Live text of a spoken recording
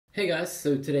Hey guys,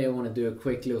 so today I want to do a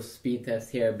quick little speed test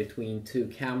here between two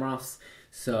cameras.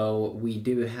 So we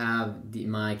do have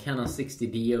my Canon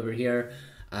 60D over here,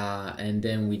 and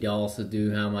then we also do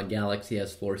have my Galaxy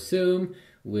S4 Zoom,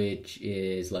 which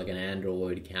is like an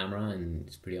Android camera, and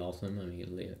it's pretty awesome. I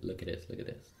mean, look at this, look at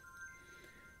this.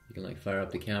 You can like fire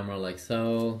up the camera like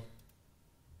so.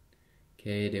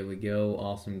 Okay, there we go,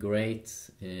 awesome, great.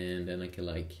 And then I can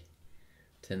like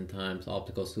 10 times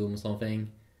optical zoom or something.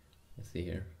 Let's see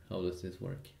here. How does this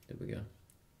work? There we go.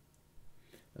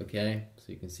 Okay,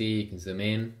 so you can see, you can zoom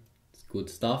in. It's good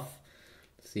stuff.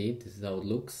 See, this is how it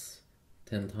looks.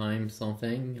 10 times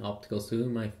something. Optical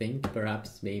zoom, I think,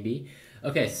 perhaps, maybe.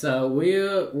 Okay, so we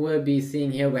will be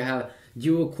seeing here, we have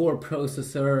dual core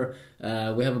processor.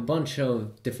 We have a bunch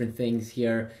of different things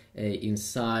here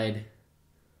inside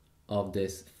of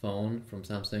this phone from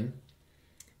Samsung.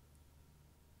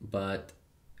 But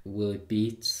will it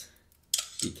beat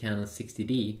the Canon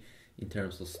 60D in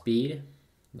terms of speed?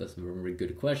 That's a very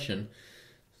good question.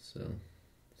 So,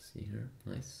 see here,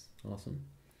 nice, awesome.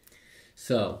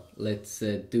 So, let's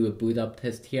do a boot up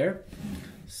test here.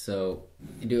 So,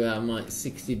 I do have my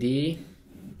 60D.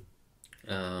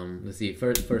 Let's see,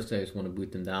 first I just want to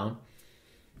boot them down.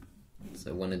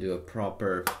 So I want to do a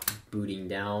proper booting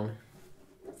down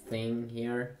thing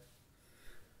here.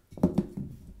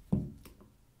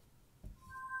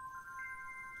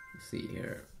 See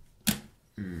here.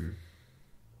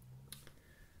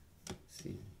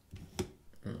 See.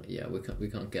 Oh yeah, we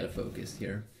can't get a focus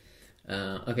here.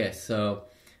 Okay, so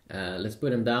let's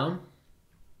put them down.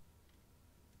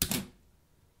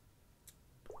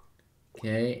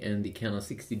 Okay, and the Canon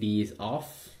 60D is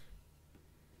off.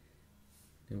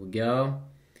 There we go.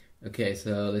 Okay,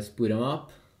 so let's put them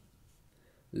up.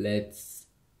 Let's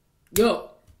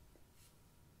go.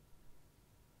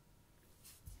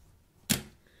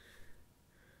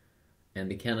 And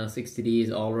the Canon 60D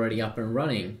is already up and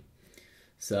running.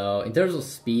 So in terms of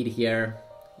speed here,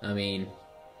 I mean,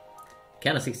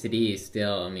 Canon 60D is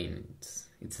still, I mean,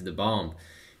 it's the bomb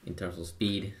in terms of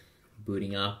speed,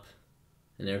 booting up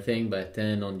and everything. But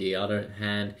then on the other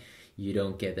hand, you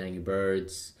don't get any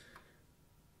birds.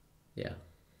 Yeah.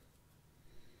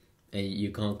 And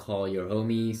you can't call your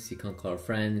homies, you can't call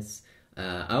friends.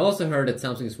 I also heard that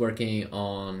Samsung is working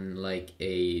on like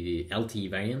a LTE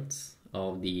variant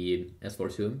of the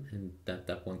S4 Zoom, and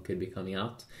that one could be coming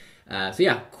out. So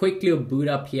yeah, quick little boot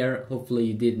up here. Hopefully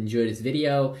you did enjoy this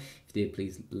video. If you did,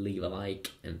 please leave a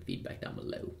like and feedback down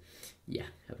below. Yeah,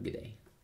 have a good day.